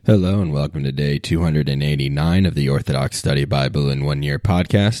Hello and welcome to day 289 of the Orthodox Study Bible in 1 Year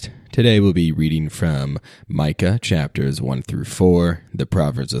podcast. Today we'll be reading from Micah chapters 1 through 4, the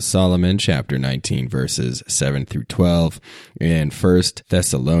Proverbs of Solomon chapter 19 verses 7 through 12, and 1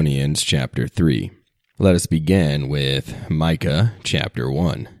 Thessalonians chapter 3. Let us begin with Micah chapter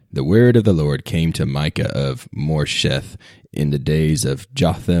 1. The word of the Lord came to Micah of Moresheth in the days of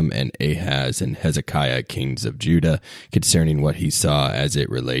Jotham and Ahaz and Hezekiah, kings of Judah, concerning what he saw as it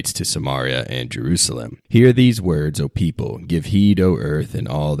relates to Samaria and Jerusalem. Hear these words, O people. Give heed, O earth, and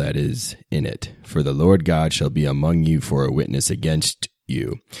all that is in it. For the Lord God shall be among you for a witness against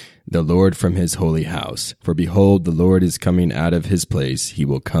you, the Lord from his holy house. For behold, the Lord is coming out of his place. He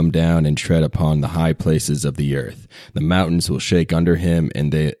will come down and tread upon the high places of the earth. The mountains will shake under him,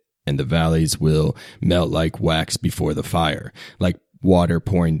 and the valleys will melt like wax before the fire, like water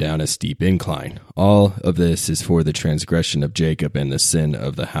pouring down a steep incline. All of this is for the transgression of Jacob and the sin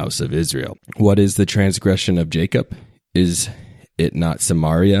of the house of Israel. What is the transgression of Jacob? Is it not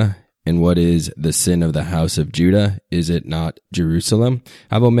Samaria? And what is the sin of the house of Judah? Is it not Jerusalem?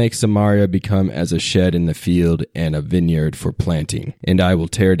 I will make Samaria become as a shed in the field and a vineyard for planting. And I will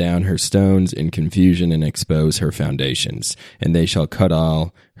tear down her stones in confusion and expose her foundations. And they shall cut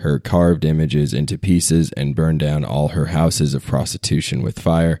all her carved images into pieces and burn down all her houses of prostitution with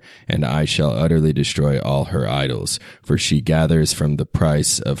fire. And I shall utterly destroy all her idols. For she gathers from the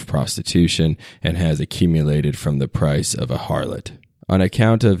price of prostitution and has accumulated from the price of a harlot. On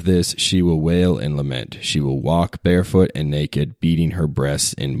account of this, she will wail and lament. She will walk barefoot and naked, beating her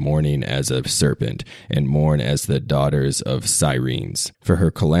breasts in mourning as a serpent, and mourn as the daughters of Syrenes. For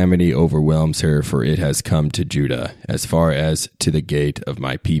her calamity overwhelms her, for it has come to Judah, as far as to the gate of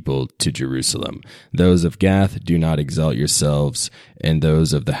my people, to Jerusalem. Those of Gath, do not exalt yourselves, and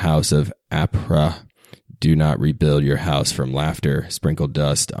those of the house of Aprah, do not rebuild your house from laughter. Sprinkle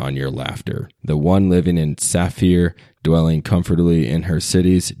dust on your laughter. The one living in Saphir, dwelling comfortably in her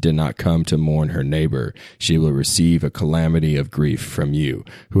cities, did not come to mourn her neighbor. She will receive a calamity of grief from you,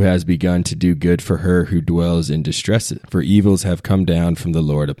 who has begun to do good for her who dwells in distress. For evils have come down from the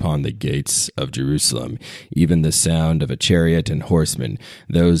Lord upon the gates of Jerusalem, even the sound of a chariot and horsemen.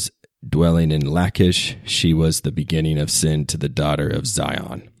 Those dwelling in Lachish, she was the beginning of sin to the daughter of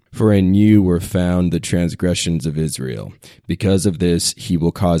Zion. For in you were found the transgressions of Israel. Because of this, he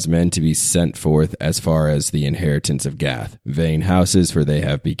will cause men to be sent forth as far as the inheritance of Gath, vain houses, for they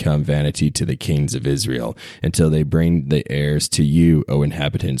have become vanity to the kings of Israel, until they bring the heirs to you, O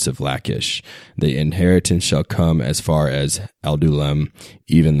inhabitants of Lachish. The inheritance shall come as far as Adullam,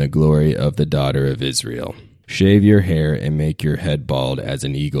 even the glory of the daughter of Israel. Shave your hair and make your head bald as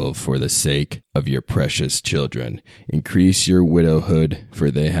an eagle for the sake of your precious children. Increase your widowhood, for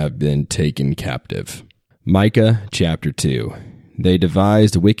they have been taken captive. Micah chapter 2. They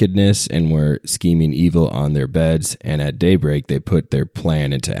devised wickedness and were scheming evil on their beds, and at daybreak they put their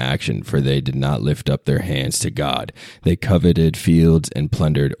plan into action, for they did not lift up their hands to God. They coveted fields and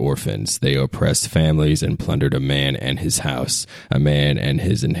plundered orphans. They oppressed families and plundered a man and his house, a man and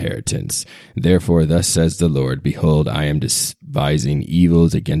his inheritance. Therefore thus says the Lord, Behold, I am devising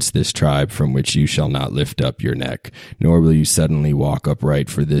evils against this tribe, from which you shall not lift up your neck, nor will you suddenly walk upright,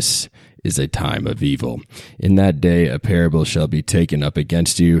 for this is a time of evil. In that day a parable shall be taken up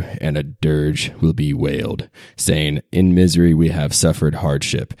against you, and a dirge will be wailed, saying, In misery we have suffered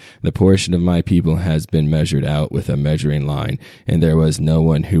hardship. The portion of my people has been measured out with a measuring line, and there was no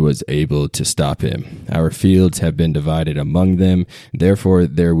one who was able to stop him. Our fields have been divided among them, therefore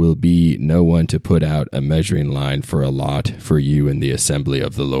there will be no one to put out a measuring line for a lot for you in the assembly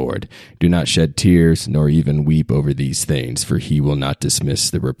of the Lord. Do not shed tears, nor even weep over these things, for he will not dismiss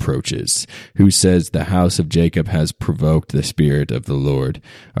the reproaches. Who says the house of Jacob has provoked the Spirit of the Lord?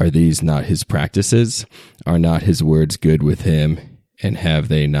 Are these not his practices? Are not his words good with him? And have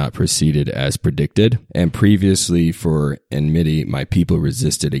they not proceeded as predicted? And previously for enmity my people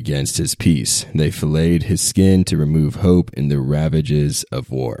resisted against his peace. They filleted his skin to remove hope in the ravages of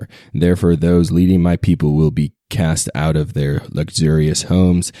war. Therefore those leading my people will be cast out of their luxurious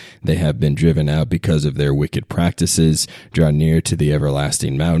homes. They have been driven out because of their wicked practices. Draw near to the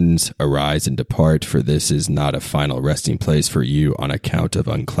everlasting mountains. Arise and depart, for this is not a final resting place for you on account of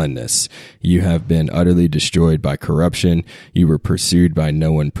uncleanness. You have been utterly destroyed by corruption. You were pursued by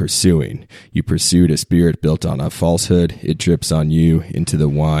no one pursuing. You pursued a spirit built on a falsehood. It drips on you into the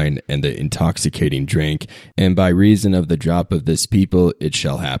wine and the intoxicating drink. And by reason of the drop of this people, it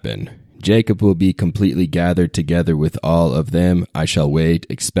shall happen. Jacob will be completely gathered together with all of them. I shall wait,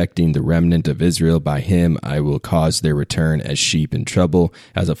 expecting the remnant of Israel. By him I will cause their return as sheep in trouble,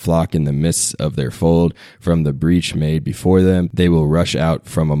 as a flock in the midst of their fold. From the breach made before them, they will rush out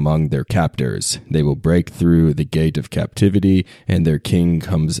from among their captors. They will break through the gate of captivity, and their king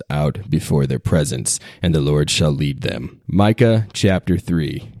comes out before their presence, and the Lord shall lead them. Micah chapter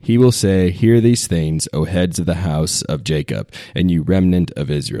 3. He will say, Hear these things, O heads of the house of Jacob, and you remnant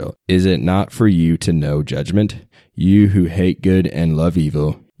of Israel. Is it not for you to know judgment? You who hate good and love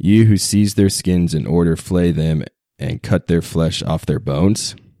evil, you who seize their skins in order flay them and cut their flesh off their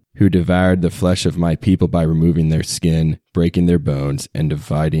bones? Who devoured the flesh of my people by removing their skin, breaking their bones, and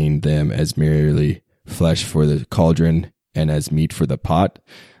dividing them as merely flesh for the cauldron and as meat for the pot?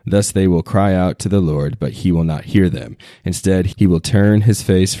 Thus they will cry out to the Lord, but he will not hear them. Instead, he will turn his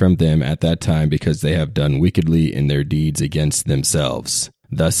face from them at that time, because they have done wickedly in their deeds against themselves.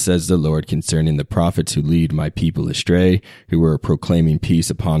 Thus says the Lord concerning the prophets who lead my people astray, who were proclaiming peace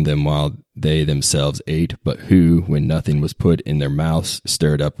upon them while they themselves ate, but who, when nothing was put in their mouths,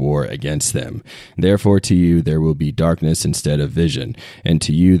 stirred up war against them. Therefore to you there will be darkness instead of vision, and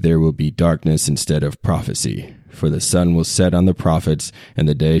to you there will be darkness instead of prophecy. For the sun will set on the prophets, and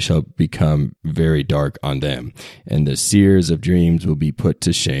the day shall become very dark on them. And the seers of dreams will be put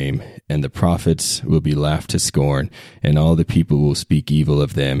to shame, and the prophets will be laughed to scorn, and all the people will speak evil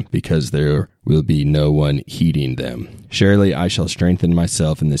of them, because there will be no one heeding them. Surely I shall strengthen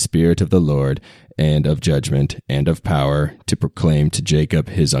myself in the spirit of the Lord, and of judgment, and of power, to proclaim to Jacob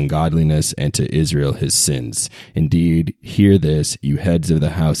his ungodliness, and to Israel his sins. Indeed, hear this, you heads of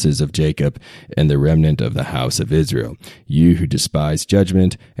the houses of Jacob, and the remnant of the house of Israel, you who despise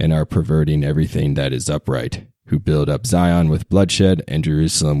judgment, and are perverting everything that is upright, who build up Zion with bloodshed and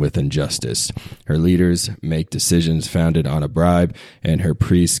Jerusalem with injustice. Her leaders make decisions founded on a bribe, and her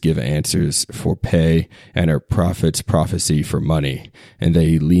priests give answers for pay, and her prophets prophesy for money. And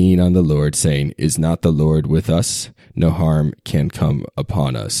they lean on the Lord, saying, Is not the Lord with us? No harm can come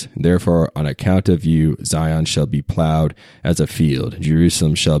upon us. Therefore, on account of you, Zion shall be plowed as a field,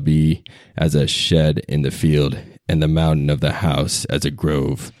 Jerusalem shall be as a shed in the field, and the mountain of the house as a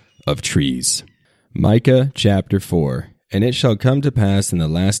grove of trees. Micah chapter 4. And it shall come to pass in the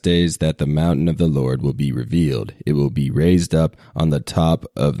last days that the mountain of the Lord will be revealed. It will be raised up on the top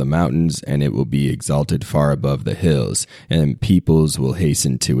of the mountains, and it will be exalted far above the hills, and peoples will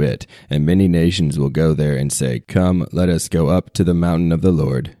hasten to it. And many nations will go there and say, Come, let us go up to the mountain of the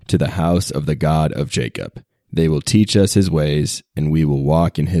Lord, to the house of the God of Jacob. They will teach us his ways, and we will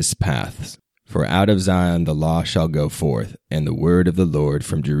walk in his paths. For out of Zion the law shall go forth, and the word of the Lord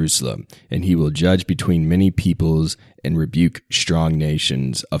from Jerusalem. And he will judge between many peoples, and rebuke strong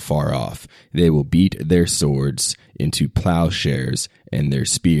nations afar off. They will beat their swords into plowshares, and their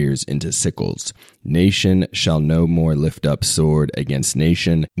spears into sickles. Nation shall no more lift up sword against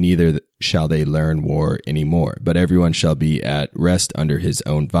nation, neither shall they learn war any more. But everyone shall be at rest under his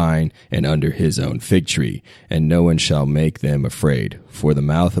own vine, and under his own fig tree, and no one shall make them afraid. For the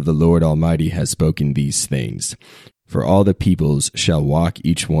mouth of the Lord Almighty has spoken these things. For all the peoples shall walk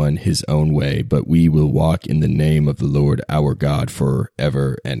each one his own way, but we will walk in the name of the Lord our God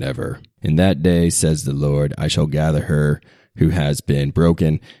forever and ever. In that day, says the Lord, I shall gather her who has been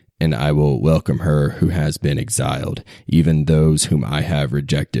broken, and I will welcome her who has been exiled, even those whom I have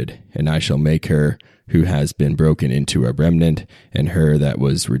rejected. And I shall make her who has been broken into a remnant, and her that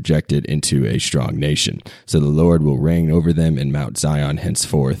was rejected into a strong nation. So the Lord will reign over them in Mount Zion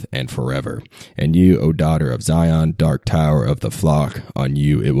henceforth and forever. And you, O daughter of Zion, dark tower of the flock, on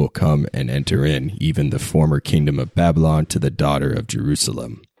you it will come and enter in, even the former kingdom of Babylon to the daughter of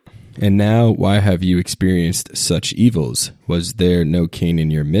Jerusalem. And now, why have you experienced such evils? Was there no king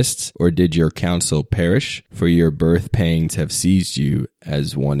in your midst, or did your counsel perish? For your birth pains have seized you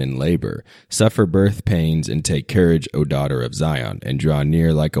as one in labor. Suffer birth pains and take courage, O daughter of Zion, and draw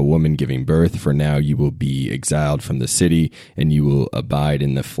near like a woman giving birth, for now you will be exiled from the city, and you will abide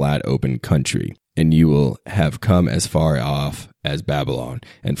in the flat open country. And you will have come as far off as Babylon,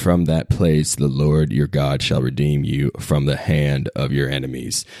 and from that place the Lord your God shall redeem you from the hand of your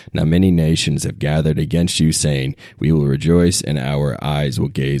enemies. Now many nations have gathered against you, saying, We will rejoice, and our eyes will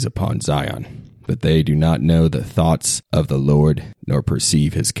gaze upon Zion. But they do not know the thoughts of the Lord, nor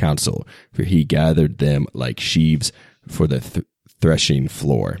perceive his counsel, for he gathered them like sheaves for the threshing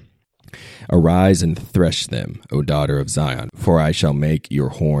floor. Arise and thresh them, O daughter of Zion, for I shall make your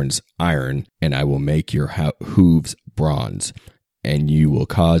horns iron, and I will make your hooves bronze. And you will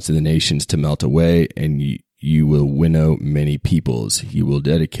cause the nations to melt away, and you will winnow many peoples. You will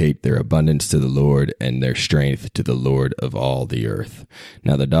dedicate their abundance to the Lord and their strength to the Lord of all the earth.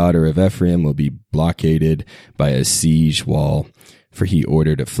 Now the daughter of Ephraim will be blockaded by a siege wall, for he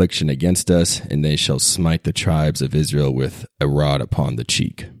ordered affliction against us, and they shall smite the tribes of Israel with a rod upon the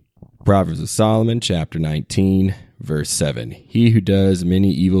cheek. Proverbs of Solomon, chapter 19, verse 7. He who does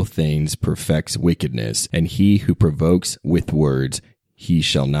many evil things perfects wickedness, and he who provokes with words, he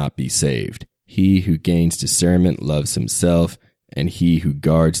shall not be saved. He who gains discernment loves himself, and he who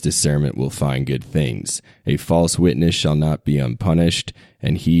guards discernment will find good things. A false witness shall not be unpunished,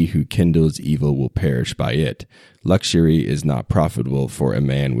 and he who kindles evil will perish by it. Luxury is not profitable for a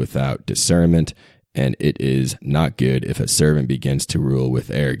man without discernment, and it is not good if a servant begins to rule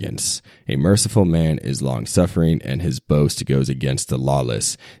with arrogance. A merciful man is long-suffering, and his boast goes against the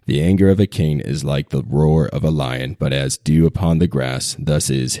lawless. The anger of a king is like the roar of a lion, but as dew upon the grass, thus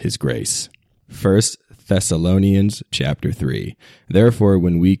is his grace. 1 Thessalonians chapter 3. Therefore,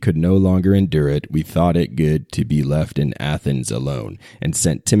 when we could no longer endure it, we thought it good to be left in Athens alone, and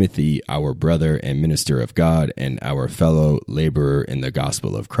sent Timothy, our brother and minister of God, and our fellow laborer in the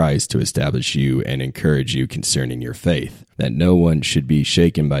gospel of Christ, to establish you and encourage you concerning your faith, that no one should be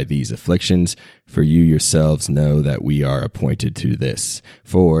shaken by these afflictions, for you yourselves know that we are appointed to this.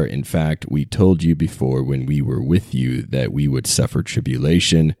 For, in fact, we told you before when we were with you that we would suffer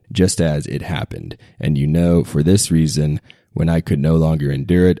tribulation, just as it happened. And you know, for this reason, when I could no longer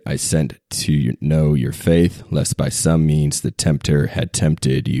endure it, I sent to know your faith, lest by some means the tempter had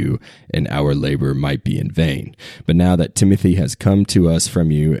tempted you, and our labor might be in vain. But now that Timothy has come to us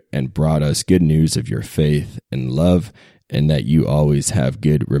from you and brought us good news of your faith and love, and that you always have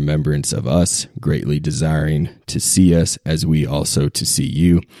good remembrance of us, greatly desiring to see us as we also to see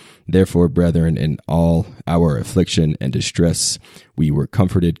you. Therefore, brethren, in all our affliction and distress, we were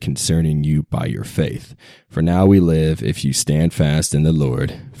comforted concerning you by your faith. For now we live, if you stand fast in the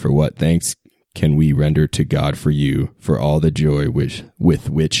Lord. For what thanks can we render to God for you, for all the joy with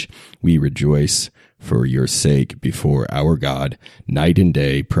which we rejoice for your sake before our God, night and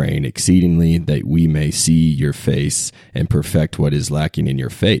day, praying exceedingly that we may see your face and perfect what is lacking in your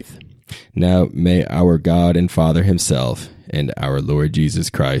faith. Now may our God and Father himself and our Lord Jesus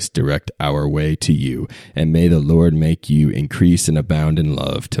Christ direct our way to you, and may the Lord make you increase and abound in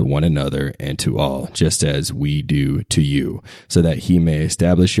love to one another and to all, just as we do to you, so that he may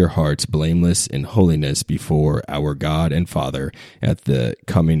establish your hearts blameless in holiness before our God and Father at the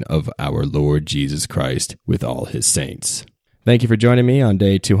coming of our Lord Jesus Christ with all his saints. Thank you for joining me on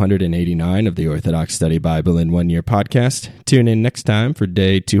day 289 of the Orthodox Study Bible in 1 Year podcast. Tune in next time for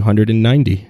day 290.